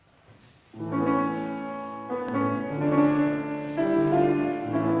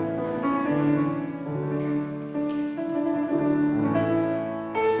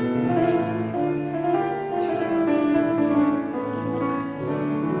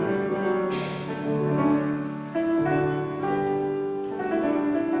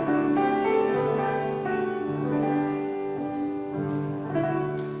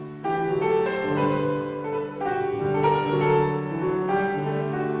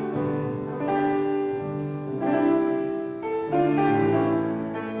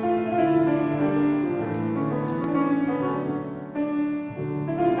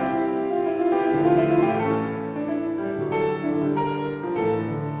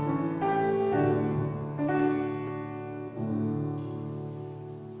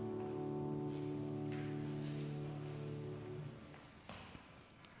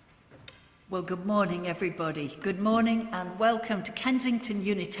Well, good morning, everybody. Good morning and welcome to Kensington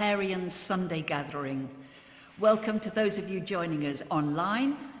Unitarian Sunday Gathering. Welcome to those of you joining us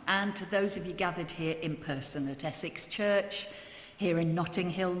online and to those of you gathered here in person at Essex Church here in Notting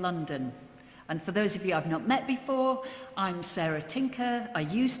Hill, London. And for those of you I've not met before, I'm Sarah Tinker. I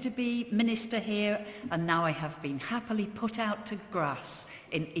used to be minister here and now I have been happily put out to grass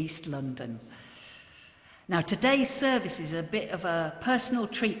in East London. Now, today's service is a bit of a personal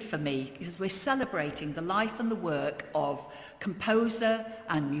treat for me because we're celebrating the life and the work of composer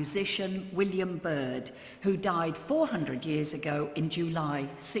and musician William Byrd, who died 400 years ago in July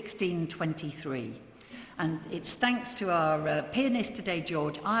 1623. And it's thanks to our pianist today,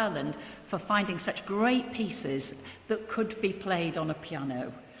 George Ireland, for finding such great pieces that could be played on a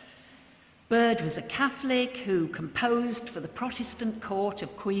piano. Byrd was a Catholic who composed for the Protestant court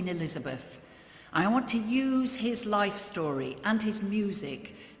of Queen Elizabeth. I want to use his life story and his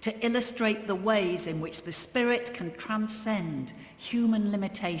music to illustrate the ways in which the Spirit can transcend human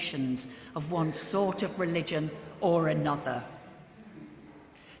limitations of one sort of religion or another.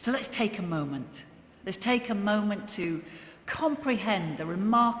 So let's take a moment. Let's take a moment to comprehend the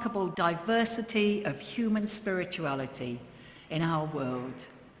remarkable diversity of human spirituality in our world.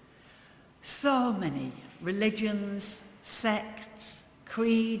 So many religions, sects,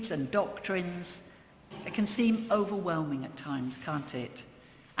 creeds and doctrines. It can seem overwhelming at times, can't it?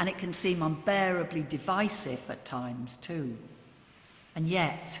 And it can seem unbearably divisive at times too. And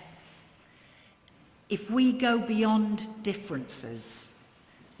yet, if we go beyond differences,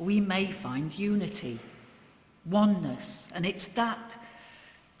 we may find unity, oneness. And it's that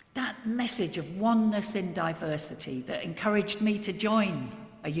message of oneness in diversity that encouraged me to join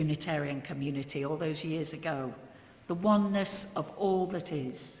a Unitarian community all those years ago. The oneness of all that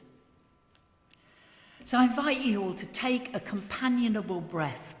is. So I invite you all to take a companionable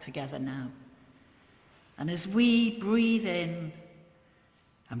breath together now. And as we breathe in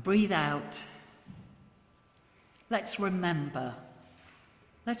and breathe out, let's remember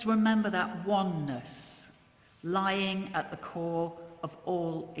that oneness lying at the core of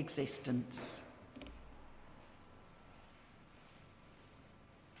all existence.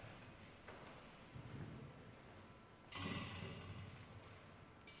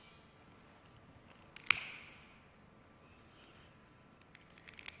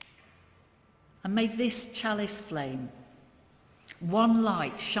 And may this chalice flame, one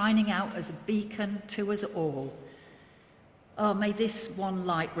light shining out as a beacon to us all, may this one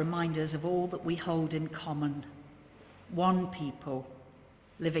light remind us of all that we hold in common, one people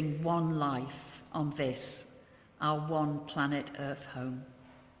living one life on this, our one planet Earth home.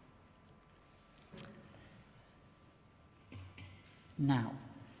 Now,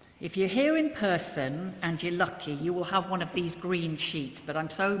 if you're here in person and you're lucky, you will have one of these green sheets, but I'm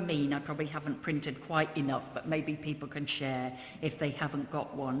so mean I probably haven't printed quite enough, but maybe people can share if they haven't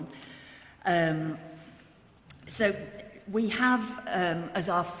got one. So we have, as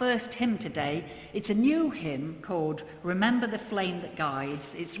our first hymn today, it's a new hymn called Remember the Flame That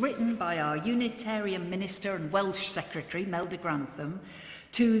Guides. It's written by our Unitarian minister and Welsh secretary, Melda Grantham,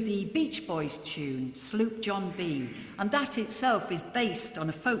 to the Beach Boys tune, Sloop John B. And that itself is based on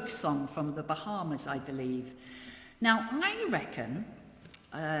a folk song from the Bahamas, I believe. Now, I reckon,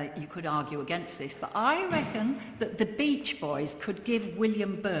 you could argue against this, but I reckon that the Beach Boys could give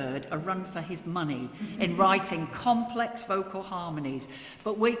William Byrd a run for his money in writing complex vocal harmonies.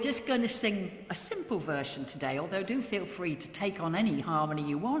 But we're just going to sing a simple version today, although do feel free to take on any harmony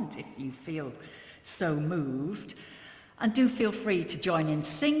you want if you feel so moved. And do feel free to join in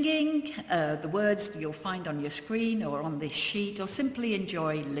singing the words that you'll find on your screen or on this sheet, or simply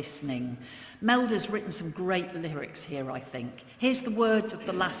enjoy listening. Melda's written some great lyrics here, I think. Here's the words of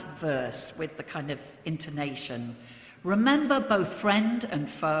the last verse with the kind of intonation. Remember both friend and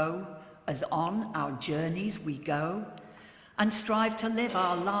foe as on our journeys we go, and strive to live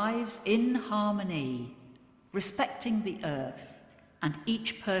our lives in harmony, respecting the earth and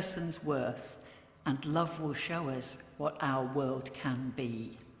each person's worth, and love will show us what our world can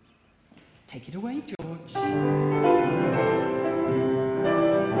be. Take it away, George.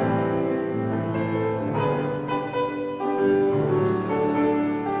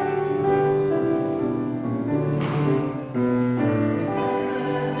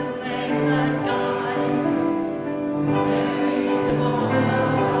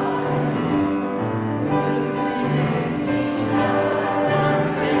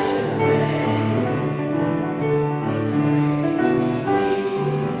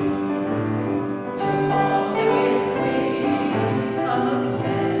 Father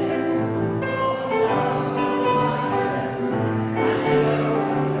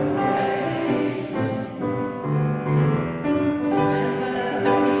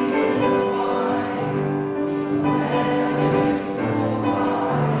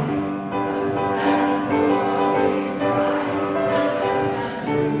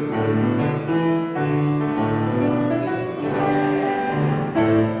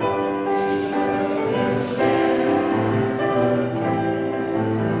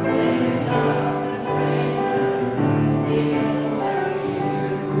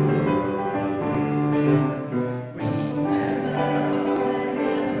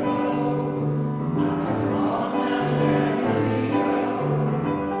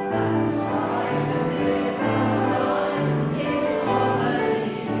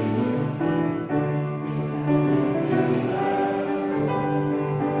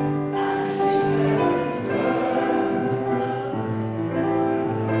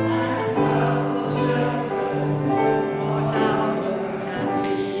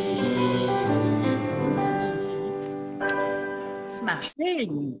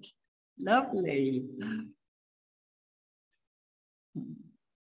Lovely.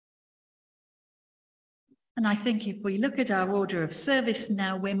 And I think if we look at our order of service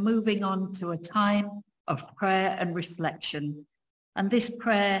now, we're moving on to a time of prayer and reflection. And this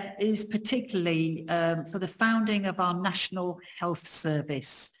prayer is particularly for the founding of our National Health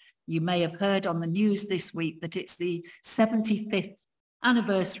Service. You may have heard on the news this week that it's the 75th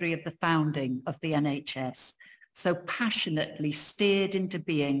anniversary of the founding of the NHS, so passionately steered into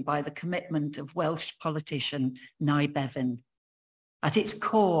being by the commitment of Welsh politician Nye Bevan. At its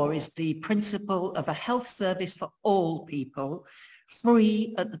core is the principle of a health service for all people,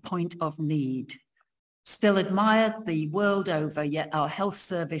 free at the point of need. Still admired the world over, yet our health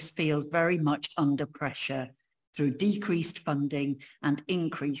service feels very much under pressure through decreased funding and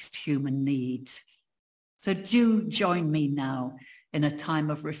increased human needs. So do join me now in a time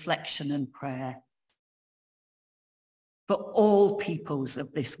of reflection and prayer for all peoples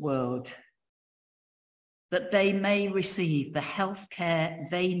of this world, that they may receive the health care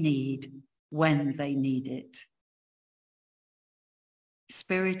they need when they need it.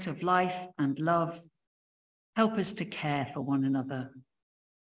 Spirit of life and love, help us to care for one another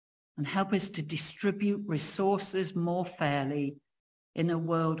and help us to distribute resources more fairly in a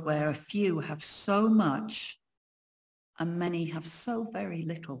world where a few have so much and many have so very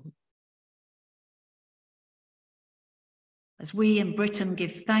little. As we in Britain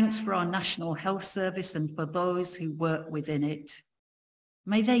give thanks for our National Health Service and for those who work within it,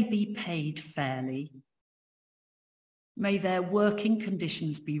 may they be paid fairly. May their working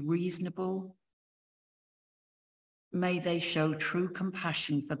conditions be reasonable. May they show true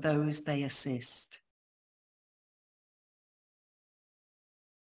compassion for those they assist.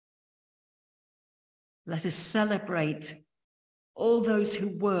 Let us celebrate all those who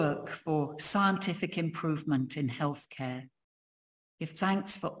work for scientific improvement in healthcare. Give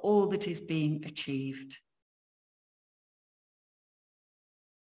thanks for all that is being achieved.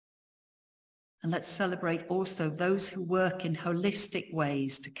 And let's celebrate also those who work in holistic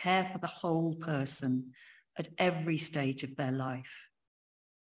ways to care for the whole person at every stage of their life.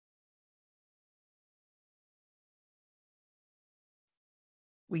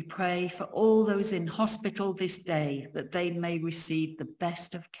 We pray for all those in hospital this day that they may receive the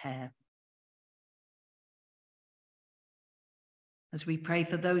best of care. As we pray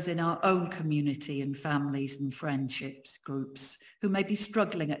for those in our own community and families and friendships groups who may be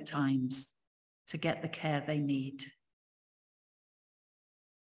struggling at times to get the care they need.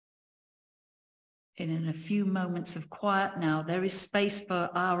 In a few moments of quiet now, there is space for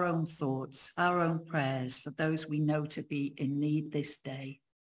our own thoughts, our own prayers for those we know to be in need this day.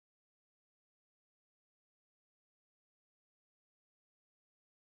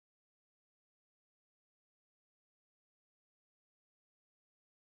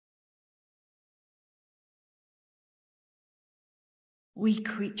 We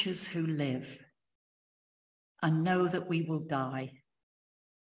creatures who live and know that we will die,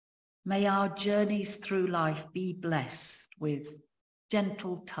 may our journeys through life be blessed with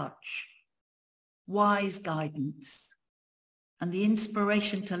gentle touch, wise guidance, and the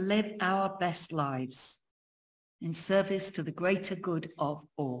inspiration to live our best lives in service to the greater good of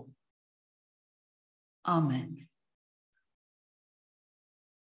all. Amen.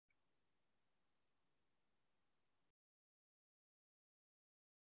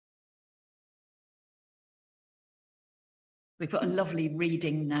 We've got a lovely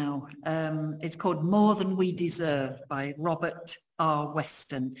reading now. It's called More Than We Deserve by Robert R.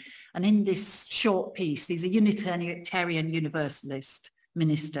 Weston. And in this short piece, he's a Unitarian Universalist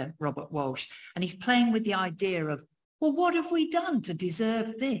minister, Robert Walsh, and he's playing with the idea of, well, what have we done to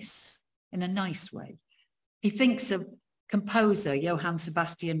deserve this in a nice way? He thinks of composer Johann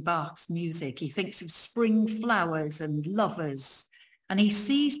Sebastian Bach's music. He thinks of spring flowers and lovers, and he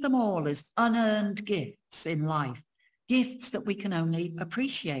sees them all as unearned gifts in life. Gifts that we can only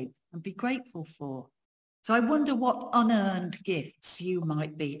appreciate and be grateful for. So I wonder what unearned gifts you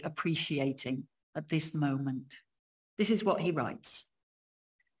might be appreciating at this moment. This is what he writes.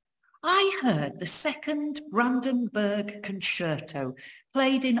 I heard the second Brandenburg Concerto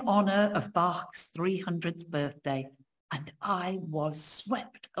played in honor of Bach's 300th birthday, and I was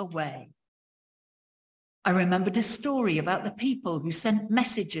swept away. I remembered a story about the people who sent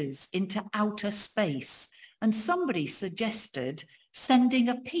messages into outer space, and somebody suggested sending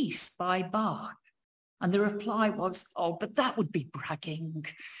a piece by Bach. And the reply was, oh, but that would be bragging.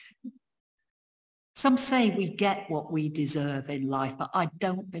 Some say we get what we deserve in life, but I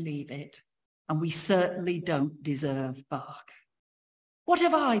don't believe it. And we certainly don't deserve Bach. What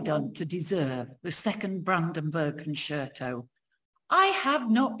have I done to deserve the second Brandenburg Concerto? I have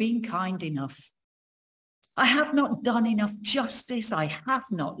not been kind enough. I have not done enough justice. I have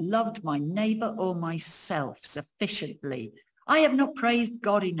not loved my neighbour or myself sufficiently. I have not praised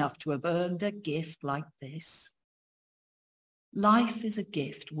God enough to have earned a gift like this. Life is a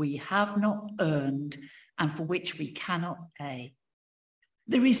gift we have not earned and for which we cannot pay.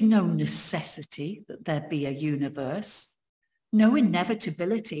 There is no necessity that there be a universe, no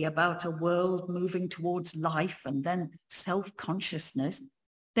inevitability about a world moving towards life and then self-consciousness.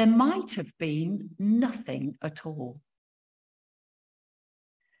 There might have been nothing at all.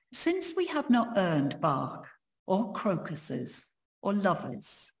 Since we have not earned bark or crocuses or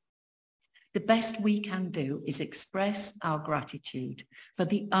lovers, the best we can do is express our gratitude for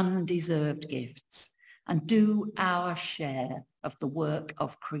the undeserved gifts and do our share of the work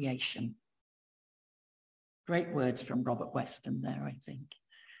of creation. Great words from Robert Weston there, I think.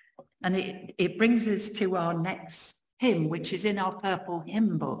 And it brings us to our next hymn, which is in our purple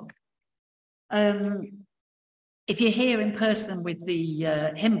hymn book. If you're here in person with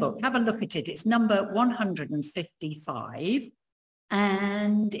the hymn book, have a look at it. It's number 155,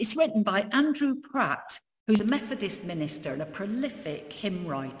 and it's written by Andrew Pratt, who's a Methodist minister and a prolific hymn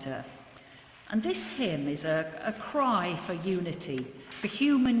writer. And this hymn is a cry for unity, for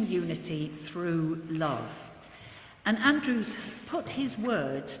human unity through love. And Andrew's put his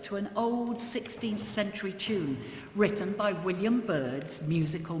words to an old 16th century tune written by William Byrd's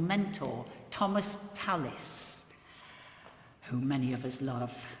musical mentor, Thomas Tallis, who many of us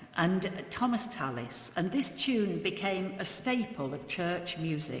love. And Thomas Tallis, and this tune became a staple of church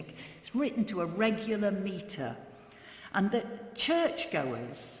music. It's written to a regular meter. And that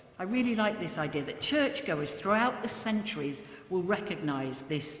churchgoers, I really like this idea, that churchgoers throughout the centuries will recognise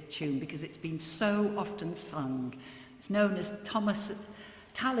this tune because it's been so often sung. It's known as Thomas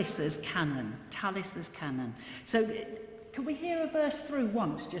Tallis's canon, Tallis's canon. So can we hear a verse through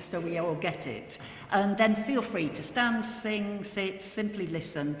once, just so we all get it? And then feel free to stand, sing, sit, simply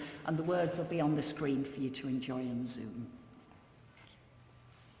listen, and the words will be on the screen for you to enjoy on Zoom.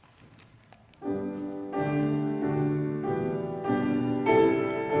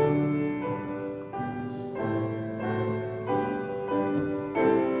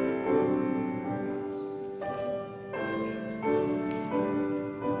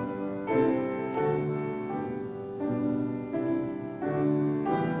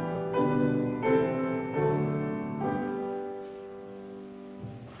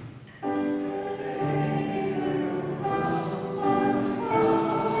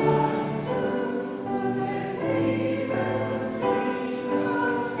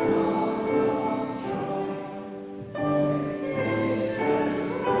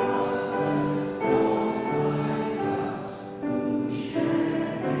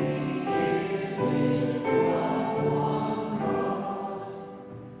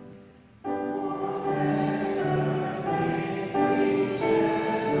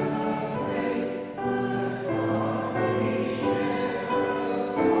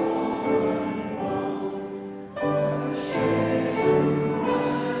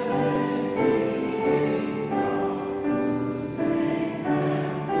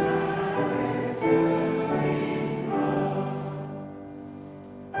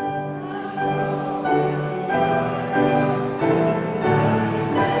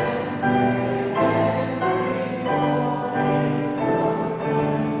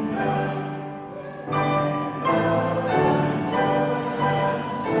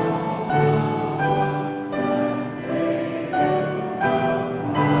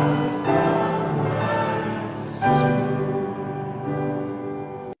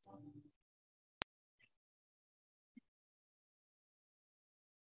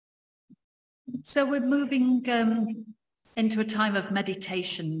 So we're moving into a time of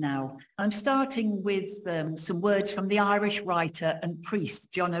meditation now. I'm starting with some words from the Irish writer and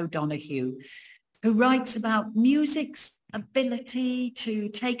priest John O'Donoghue, who writes about music's ability to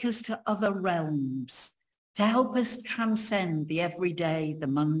take us to other realms, to help us transcend the everyday, the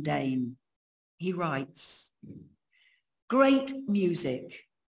mundane. He writes, "Great music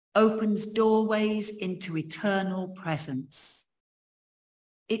opens doorways into eternal presence.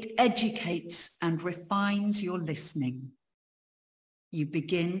 It educates and refines your listening. You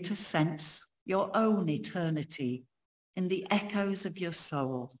begin to sense your own eternity in the echoes of your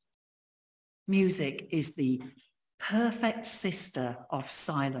soul. Music is the perfect sister of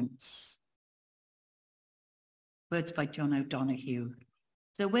silence." Words by John O'Donoghue.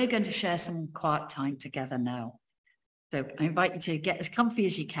 So we're going to share some quiet time together now. So I invite you to get as comfy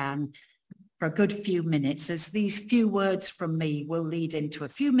as you can for a good few minutes, as these few words from me will lead into a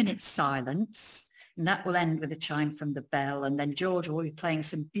few minutes silence And that will end with a chime from the bell. And then George will be playing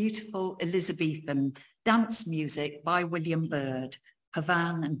some beautiful Elizabethan dance music by William Byrd,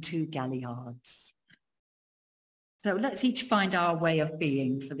 Pavan and Two Galliards. So let's each find our way of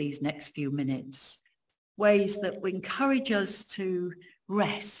being for these next few minutes. Ways that will encourage us to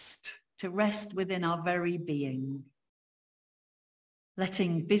rest within our very being.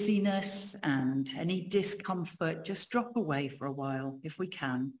 Letting busyness and any discomfort just drop away for a while if we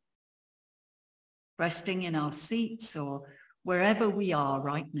can. Resting in our seats or wherever we are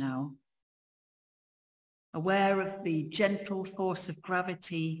right now. Aware of the gentle force of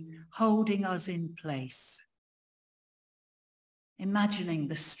gravity holding us in place. Imagining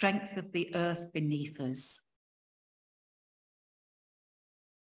the strength of the earth beneath us.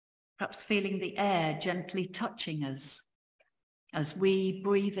 Perhaps feeling the air gently touching us as we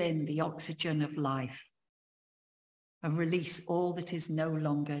breathe in the oxygen of life and release all that is no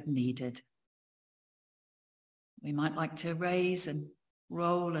longer needed. We might like to raise and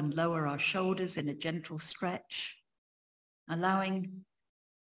roll and lower our shoulders in a gentle stretch, allowing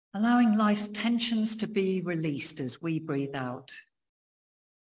life's tensions to be released as we breathe out,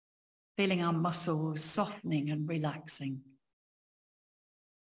 feeling our muscles softening and relaxing.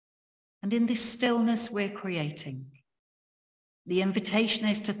 And in this stillness we're creating, the invitation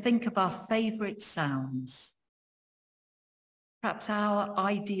is to think of our favorite sounds, perhaps our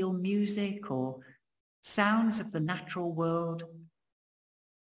ideal music or sounds of the natural world.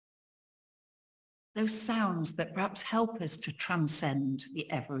 Those sounds that perhaps help us to transcend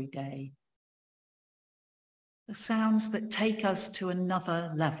the everyday. The sounds that take us to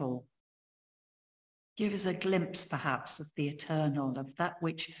another level. Give us a glimpse perhaps of the eternal, of that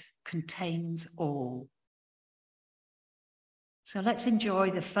which contains all. So let's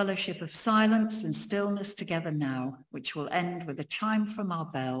enjoy the fellowship of silence and stillness together now, which will end with a chime from our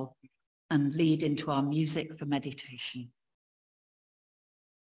bell and lead into our music for meditation.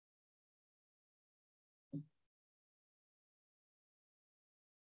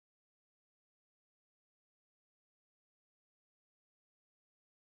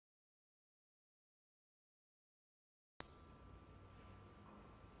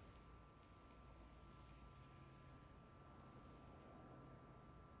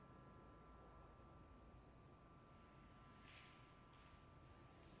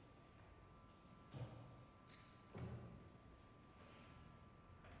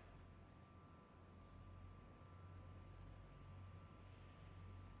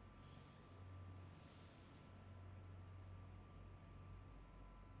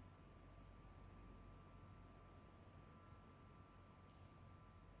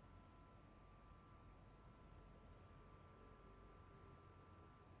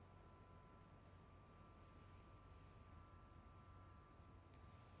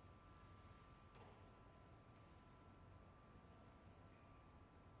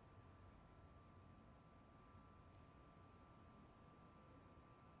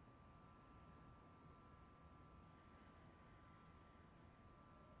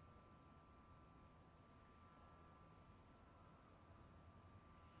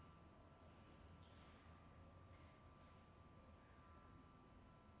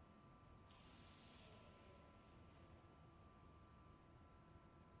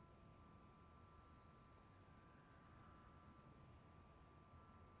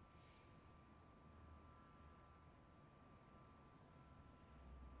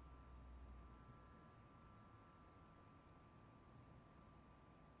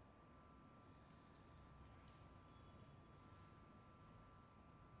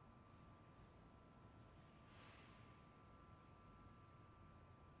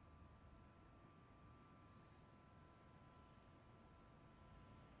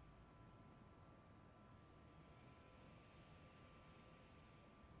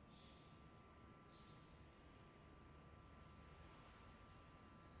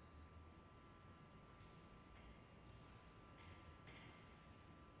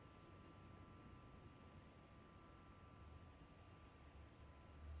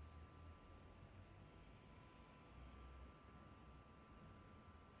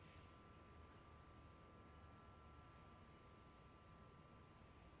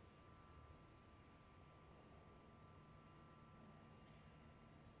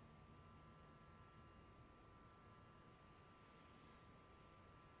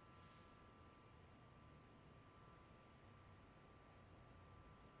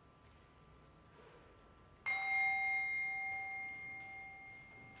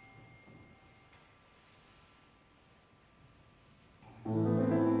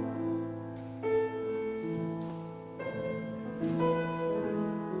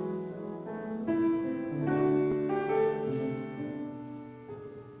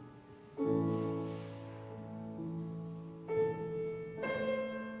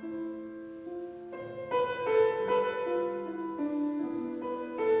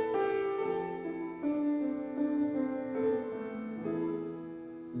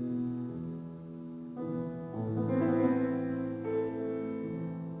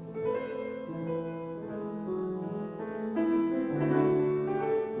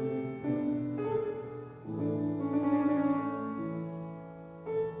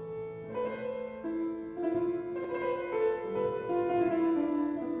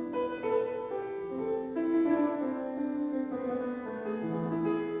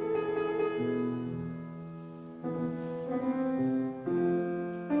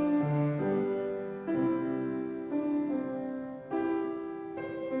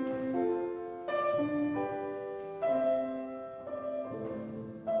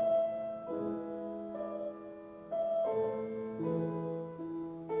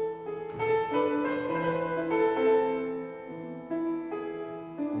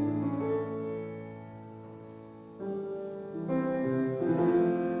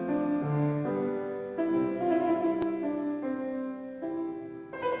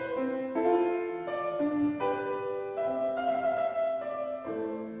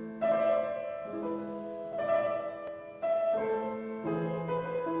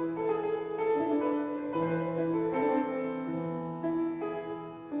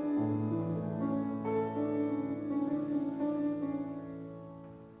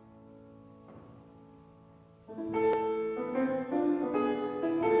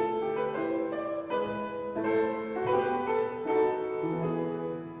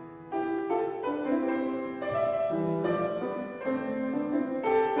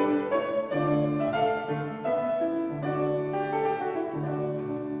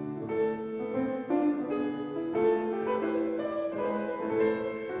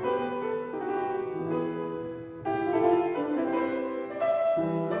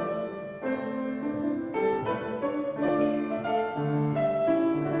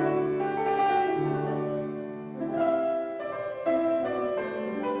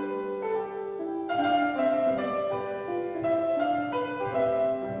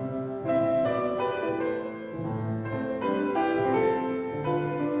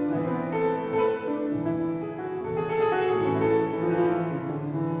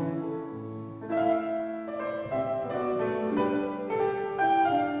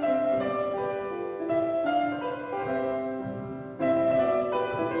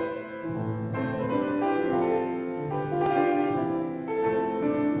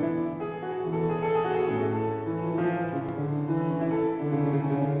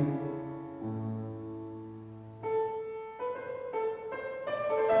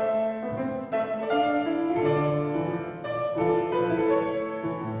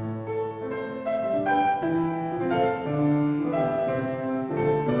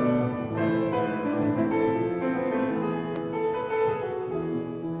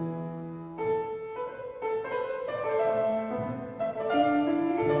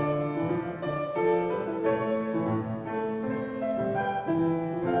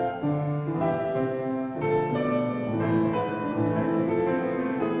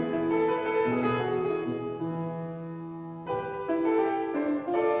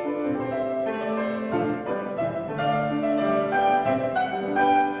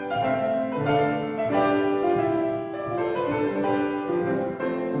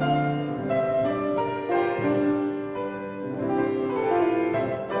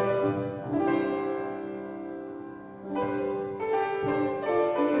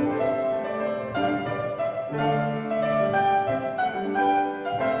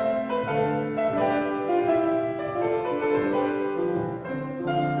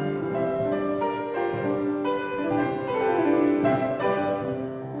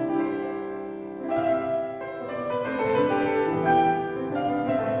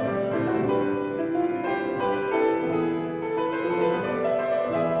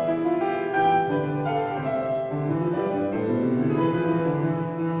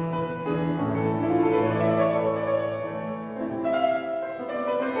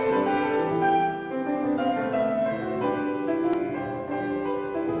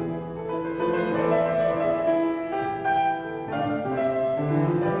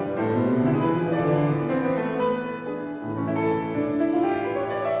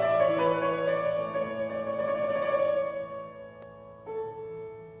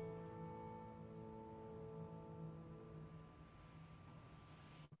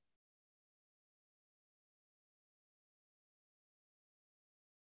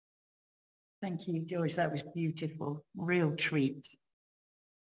 Thank you, George. That was beautiful. Real treat.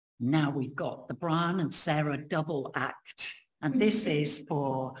 Now we've got the Brian and Sarah double act. And this is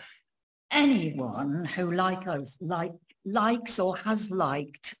for anyone who likes or has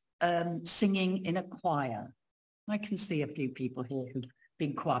liked singing in a choir. I can see a few people here who've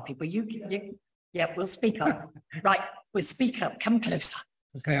been choir people. Yeah, we'll speak up. Right, we'll speak up. Come closer.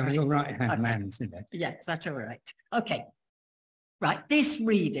 Okay, I'm your right-hand man, isn't it? Yes, that's all right. Okay. Right, this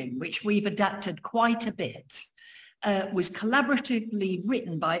reading, which we've adapted quite a bit, was collaboratively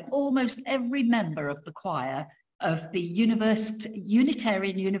written by almost every member of the choir of the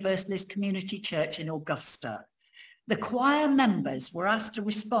Unitarian Universalist Community Church in Augusta. The choir members were asked to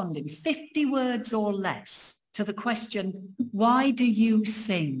respond in 50 words or less to the question, why do you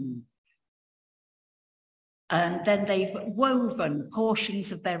sing? And then they've woven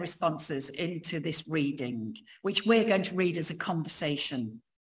portions of their responses into this reading, which we're going to read as a conversation.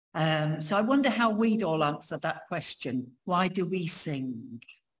 So I wonder how we'd all answer that question. Why do we sing?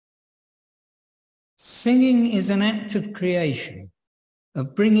 Singing is an act of creation,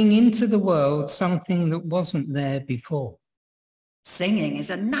 of bringing into the world something that wasn't there before. Singing is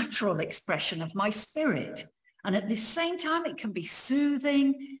a natural expression of my spirit. And at the same time, it can be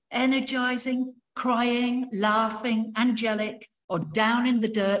soothing, energizing, crying, laughing, angelic, or down in the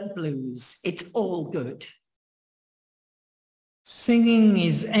dirt blues. It's all good. Singing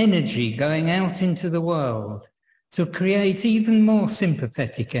is energy going out into the world to create even more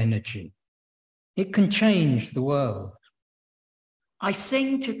sympathetic energy. It can change the world. I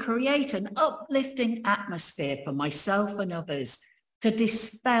sing to create an uplifting atmosphere for myself and others, to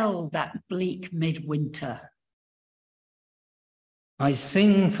dispel that bleak midwinter. I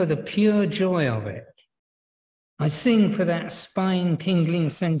sing for the pure joy of it. I sing for that spine-tingling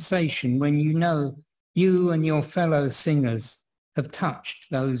sensation when you know you and your fellow singers have touched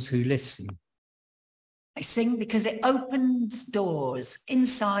those who listen. I sing because it opens doors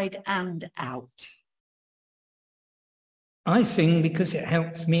inside and out. I sing because it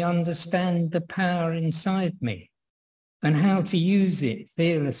helps me understand the power inside me and how to use it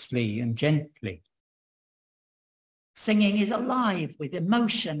fearlessly and gently. Singing is alive with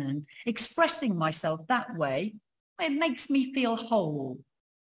emotion, and expressing myself that way, it makes me feel whole.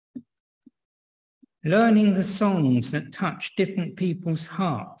 Learning the songs that touch different people's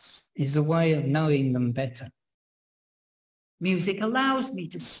hearts is a way of knowing them better. Music allows me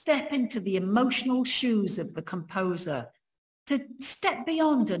to step into the emotional shoes of the composer, to step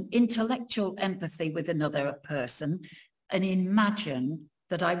beyond an intellectual empathy with another person and imagine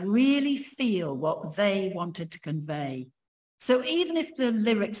that I really feel what they wanted to convey. So even if the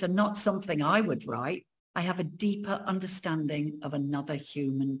lyrics are not something I would write, I have a deeper understanding of another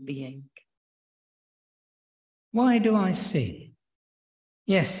human being. Why do I sing?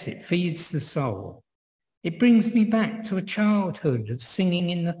 Yes, it feeds the soul. It brings me back to a childhood of singing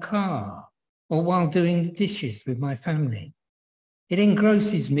in the car or while doing the dishes with my family. It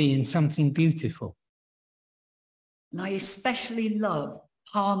engrosses me in something beautiful. And I especially love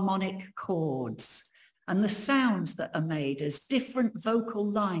harmonic chords and the sounds that are made as different vocal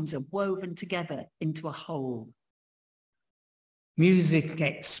lines are woven together into a whole. Music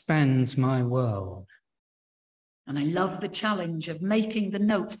expands my world. And I love the challenge of making the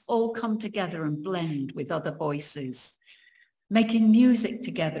notes all come together and blend with other voices. Making music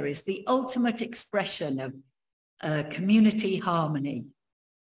together is the ultimate expression of community harmony.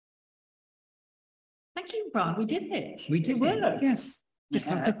 Thank you, Brian. We did it. We did it. Yes. Just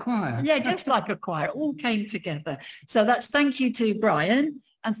like a choir. Yeah, just like a choir. It all came together. So that's thank you to Brian,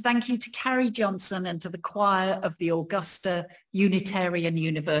 and thank you to Carrie Johnson and to the choir of the Augusta Unitarian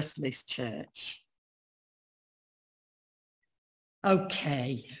Universalist Church.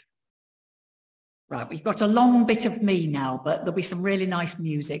 Okay. Right, we've got a long bit of me now, but there'll be some really nice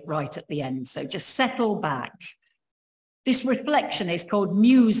music right at the end. So just settle back. This reflection is called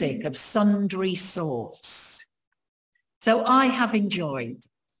Musicke of Sundrie Sorts. So I have enjoyed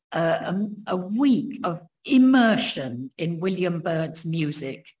a week of immersion in William Byrd's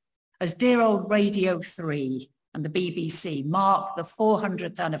music as dear old Radio 3 and the BBC mark the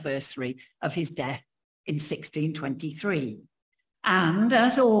 400th anniversary of his death in 1623. And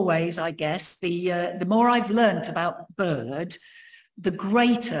as always, I guess, the more I've learnt about Byrd, the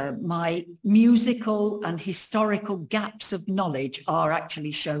greater my musical and historical gaps of knowledge are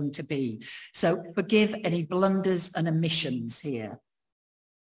actually shown to be. So forgive any blunders and omissions here.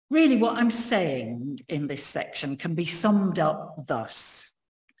 Really, what I'm saying in this section can be summed up thus: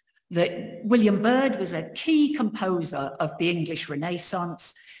 that William Byrd was a key composer of the English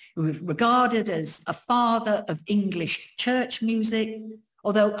Renaissance, who was regarded as a father of English church music,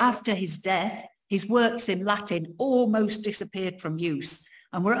 although after his death, his works in Latin almost disappeared from use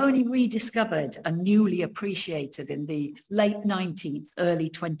and were only rediscovered and newly appreciated in the late 19th, early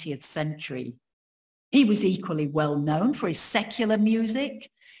 20th century. He was equally well known for his secular music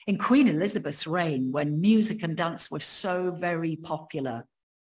in Queen Elizabeth's reign, when music and dance were so very popular.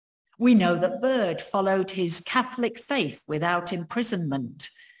 We know that Byrd followed his Catholic faith without imprisonment,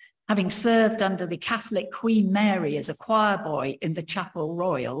 having served under the Catholic Queen Mary as a choir boy in the Chapel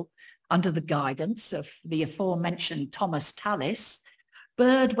Royal under the guidance of the aforementioned Thomas Tallis.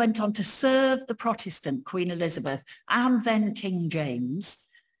 Byrd went on to serve the Protestant Queen Elizabeth and then King James,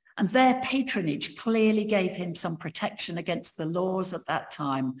 and their patronage clearly gave him some protection against the laws at that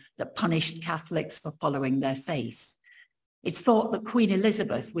time that punished Catholics for following their faith. It's thought that Queen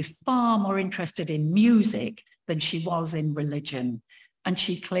Elizabeth was far more interested in music than she was in religion, and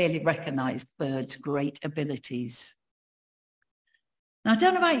she clearly recognized Byrd's great abilities. Now, I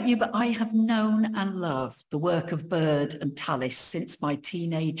don't know about you, but I have known and loved the work of Byrd and Tallis since my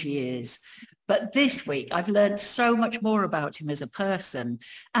teenage years. But this week, I've learned so much more about him as a person.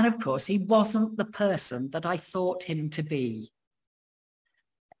 And of course, he wasn't the person that I thought him to be.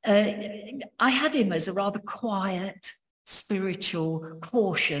 I had him as a rather quiet, spiritual,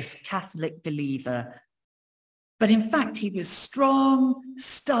 cautious Catholic believer. But in fact, he was strong,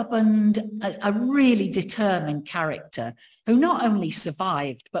 stubborn, a really determined character who not only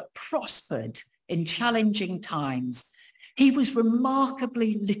survived, but prospered in challenging times. He was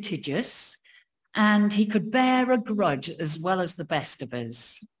remarkably litigious, and he could bear a grudge as well as the best of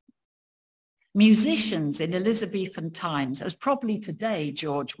us. Musicians in Elizabethan times, as probably today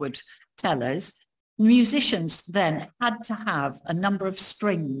George would tell us, musicians then had to have a number of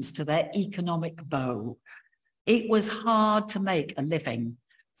strings to their economic bow. It was hard to make a living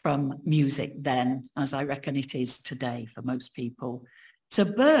from music then, as I reckon it is today for most people. So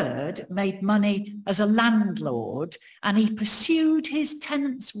Byrd made money as a landlord, and he pursued his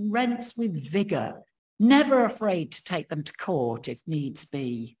tenants' rents with vigor, never afraid to take them to court if needs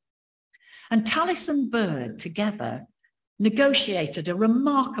be. And Tallis and Byrd together negotiated a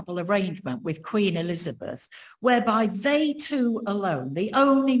remarkable arrangement with Queen Elizabeth, whereby they two alone, the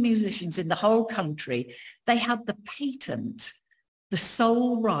only musicians in the whole country, they had the patent, the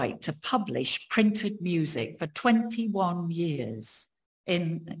sole right to publish printed music for 21 years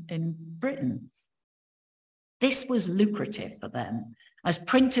in Britain. This was lucrative for them, as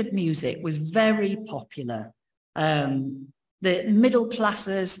printed music was very popular. The middle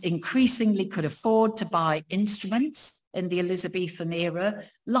classes increasingly could afford to buy instruments. In the Elizabethan era,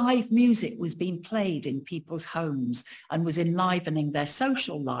 live music was being played in people's homes and was enlivening their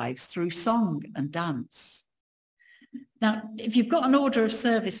social lives through song and dance. Now, if you've got an order of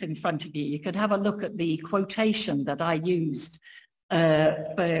service in front of you, you could have a look at the quotation that I used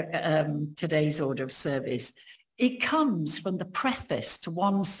for today's order of service. It comes from the preface to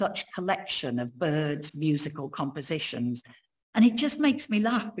one such collection of Byrd's musical compositions. And it just makes me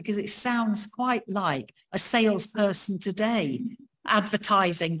laugh because it sounds quite like a salesperson today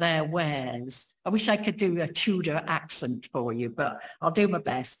advertising their wares. I wish I could do a Tudor accent for you, but I'll do my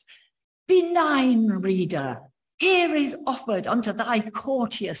best. Benign reader, here is offered unto thy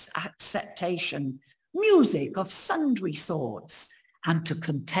courteous acceptation music of sundry sorts, and to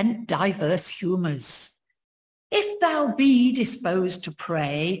content diverse humours. If thou be disposed to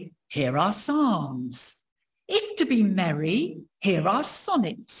pray, here are psalms. If to be merry, here are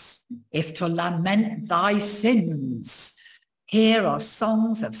sonnets. If to lament thy sins, here are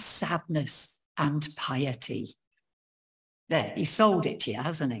songs of sadness and piety. There, he sold it to you,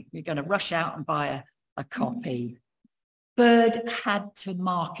 hasn't he? You're going to rush out and buy a copy. Byrd had to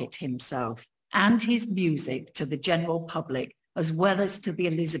market himself and his music to the general public, as well as to the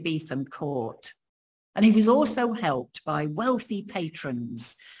Elizabethan court. And he was also helped by wealthy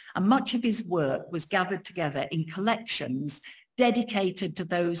patrons, and much of his work was gathered together in collections dedicated to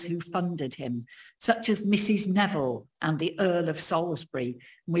those who funded him, such as Mrs. Neville and the Earl of Salisbury.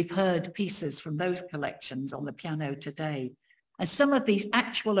 And we've heard pieces from those collections on the piano today. And some of these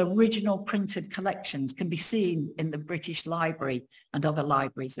actual original printed collections can be seen in the British Library and other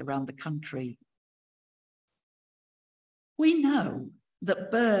libraries around the country. We know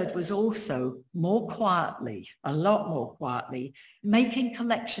that Byrd was also more quietly, a lot more quietly, making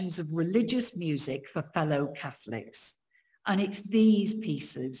collections of religious music for fellow Catholics. And it's these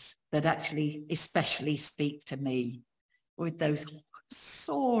pieces that actually especially speak to me, with those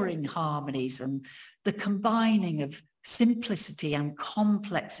soaring harmonies and the combining of simplicity and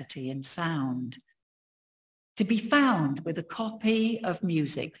complexity in sound. To be found with a copy of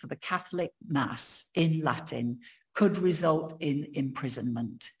music for the Catholic Mass in Latin, could result in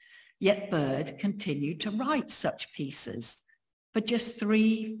imprisonment. Yet Bird continued to write such pieces for just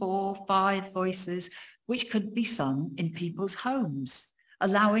 3, 4, 5 voices, which could be sung in people's homes,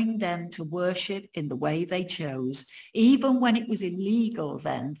 allowing them to worship in the way they chose, even when it was illegal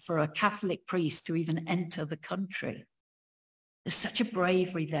then for a Catholic priest to even enter the country. There's such a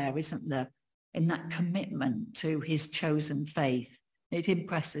bravery there, isn't there, in that commitment to his chosen faith. It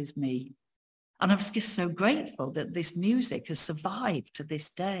impresses me. And I'm just so grateful that this music has survived to this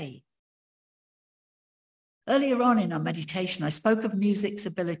day. Earlier on in our meditation, I spoke of music's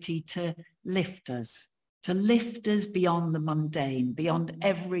ability to lift us beyond the mundane, beyond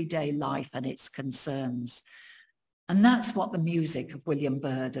everyday life and its concerns. And that's what the music of William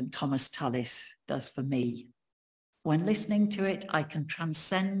Byrd and Thomas Tallis does for me. When listening to it, I can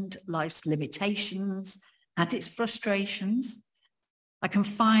transcend life's limitations and its frustrations. I can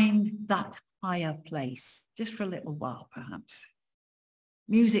find that higher place, just for a little while, perhaps.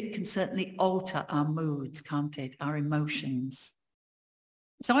 Music can certainly alter our moods, can't it? Our emotions.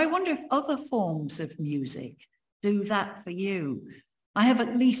 So I wonder if other forms of music do that for you. I have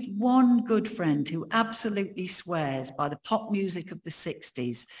at least one good friend who absolutely swears by the pop music of the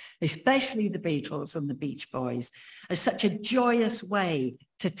 60s, especially the Beatles and the Beach Boys, as such a joyous way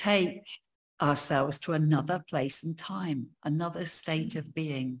to take ourselves to another place and time, another state of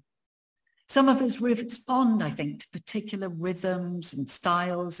being. Some of us respond, I think, to particular rhythms and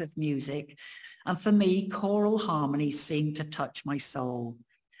styles of music. And for me, choral harmonies seem to touch my soul.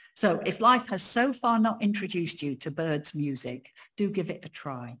 So if life has so far not introduced you to Bird's music, do give it a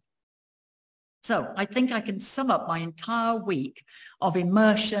try. So I think I can sum up my entire week of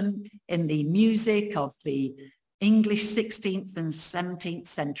immersion in the music of the English 16th and 17th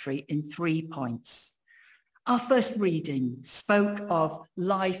century in 3 points. Our first reading spoke of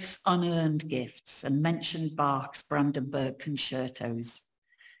life's unearned gifts and mentioned Bach's Brandenburg concertos.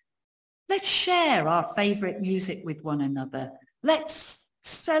 Let's share our favorite music with one another. Let's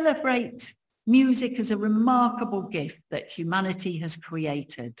celebrate music as a remarkable gift that humanity has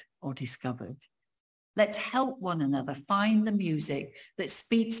created or discovered. Let's help one another find the music that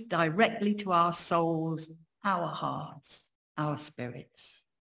speaks directly to our souls, our hearts, our spirits.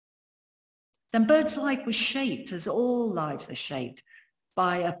 Then Bird's life was shaped, as all lives are shaped,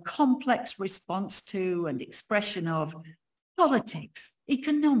 by a complex response to and expression of politics,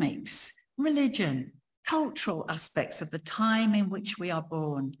 economics, religion, cultural aspects of the time in which we are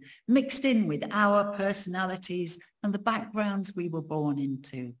born, mixed in with our personalities and the backgrounds we were born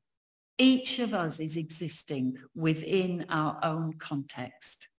into. Each of us is existing within our own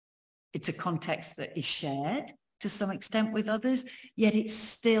context. It's a context that is shared to some extent with others, yet it's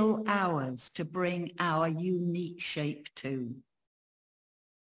still ours to bring our unique shape to.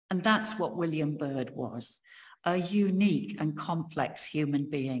 And that's what William Byrd was, a unique and complex human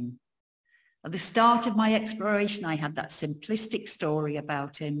being. At the start of my exploration, I had that simplistic story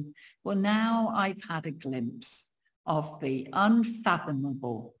about him. Well, now I've had a glimpse of the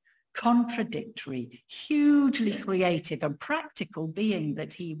unfathomable, contradictory, hugely creative and practical being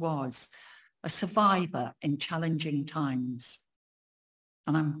that he was, a survivor in challenging times.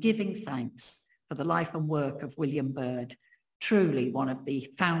 And I'm giving thanks for the life and work of William Byrd, truly one of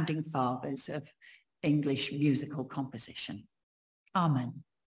the founding fathers of English musical composition. Amen.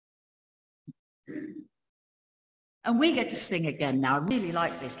 And we get to sing again now. I really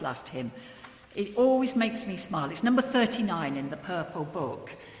like this last hymn. It always makes me smile. It's number 39 in the Purple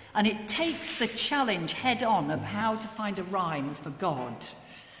Book. And it takes the challenge head on of how to find a rhyme for God.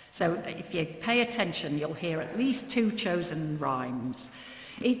 So if you pay attention, you'll hear at least 2 chosen rhymes.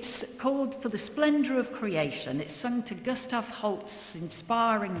 It's called For the Splendor of Creation. It's sung to Gustav Holst's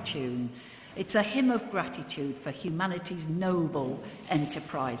inspiring tune. It's a hymn of gratitude for humanity's noble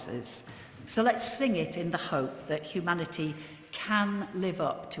enterprises. So let's sing it in the hope that humanity can live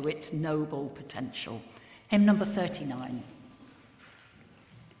up to its noble potential. Hymn number 39.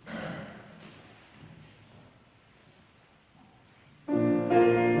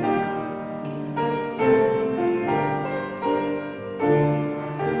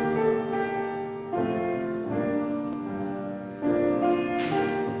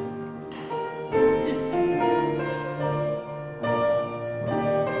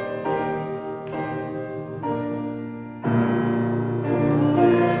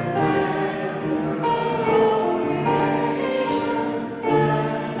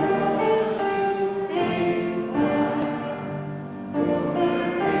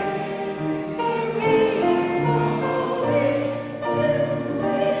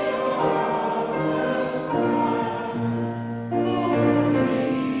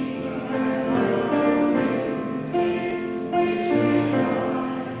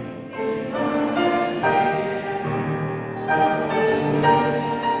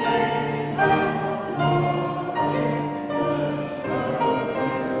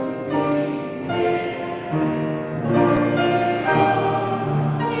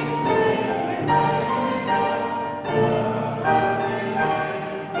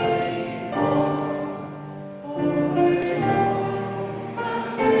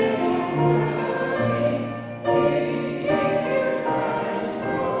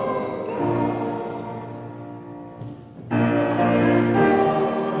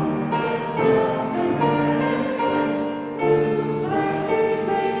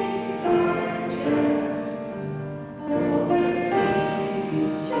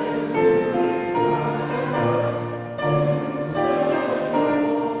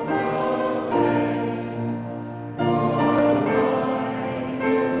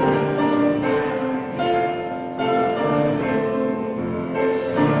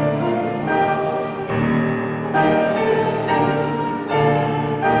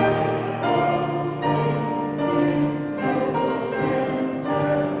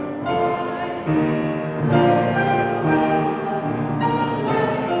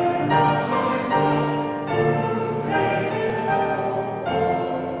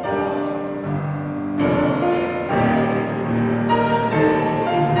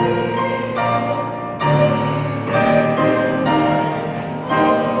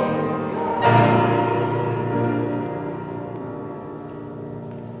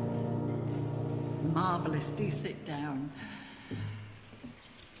 Marvellous. Do sit down.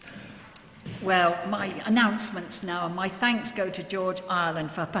 Well, my announcements now, and my thanks go to George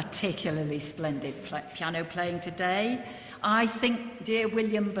Ireland for particularly splendid piano playing today. I think dear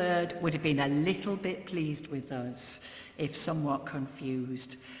William Byrd would have been a little bit pleased with us, if somewhat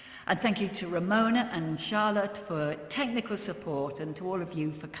confused. And thank you to Ramona and Charlotte for technical support, and to all of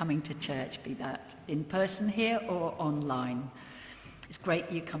you for coming to church, be that in person here or online. It's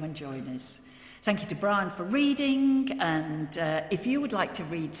great you come and join us. Thank you to Brian for reading, and if you would like to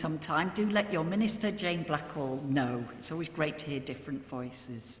read sometime, do let your minister, Jane Blackwell, know. It's always great to hear different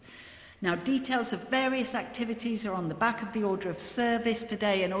voices. Now, details of various activities are on the back of the order of service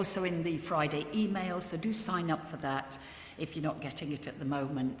today and also in the Friday email, so do sign up for that if you're not getting it at the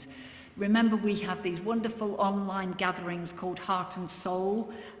moment. Remember, we have these wonderful online gatherings called Heart and Soul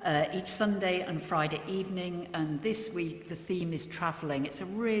each Sunday and Friday evening, and this week the theme is travelling. It's a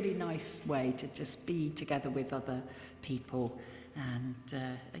really nice way to just be together with other people and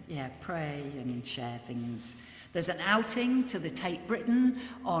pray and share things. There's an outing to the Tate Britain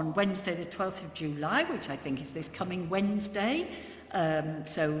on Wednesday the 12th of July, which I think is this coming Wednesday.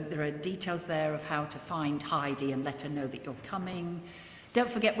 So there are details there of how to find Heidi and let her know that you're coming. Don't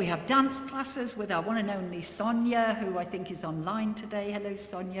forget we have dance classes with our one and only Sonia, who I think is online today. Hello,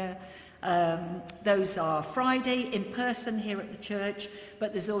 Sonia. Those are Friday in person here at the church,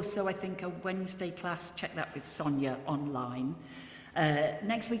 but there's also, I think, a Wednesday class. Check that with Sonia online.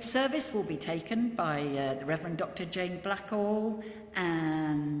 Next week's service will be taken by the Reverend Dr. Jane Blackall,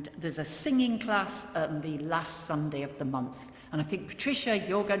 and there's a singing class on the last Sunday of the month. And I think, Patricia,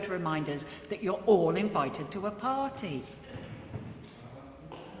 you're going to remind us that you're all invited to a party.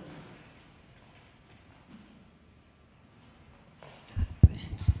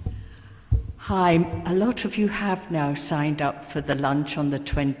 Hi, a lot of you have now signed up for the lunch on the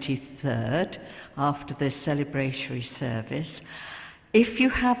 23rd after the celebratory service. If you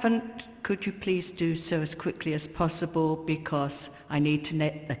haven't, could you please do so as quickly as possible, because I need to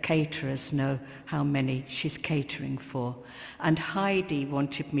let the caterers know how many she's catering for. And Heidi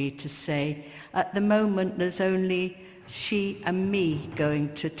wanted me to say, at the moment there's only she and me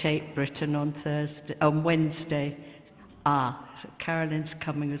going to Tate Britain on Wednesday. So Carolyn's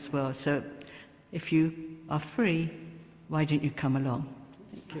coming as well. So if you are free, why don't you come along?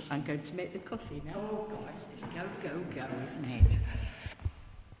 I'm going to make the coffee now. Oh, gosh, it's go, isn't it?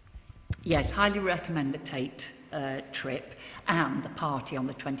 Yes, highly recommend the Tate trip and the party on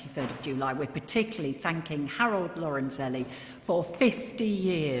the 23rd of July. We're particularly thanking Harold Lorenzelli for 50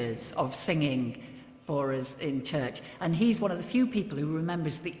 years of singing for us in church. And he's one of the few people who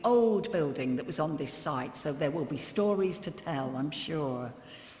remembers the old building that was on this site, so there will be stories to tell, I'm sure.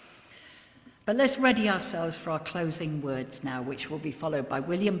 But let's ready ourselves for our closing words now, which will be followed by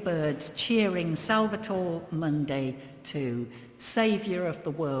William Byrd's cheering Salvator Mundi to Saviour of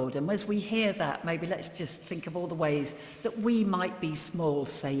the world. And as we hear that, maybe let's just think of all the ways that we might be small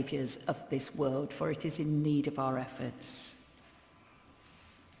saviours of this world, for it is in need of our efforts.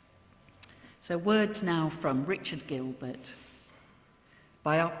 So words now from Richard Gilbert.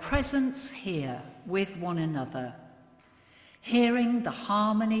 By our presence here with one another, hearing the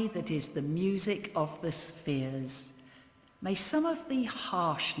harmony that is the music of the spheres, may some of the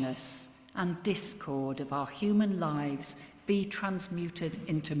harshness and discord of our human lives be transmuted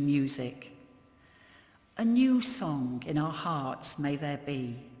into music. A new song in our hearts may there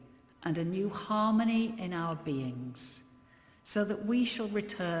be, and a new harmony in our beings, so that we shall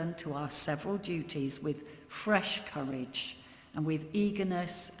return to our several duties with fresh courage and with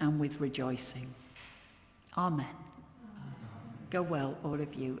eagerness and with rejoicing. Amen. Go well, all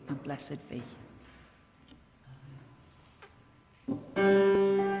of you, and blessed be.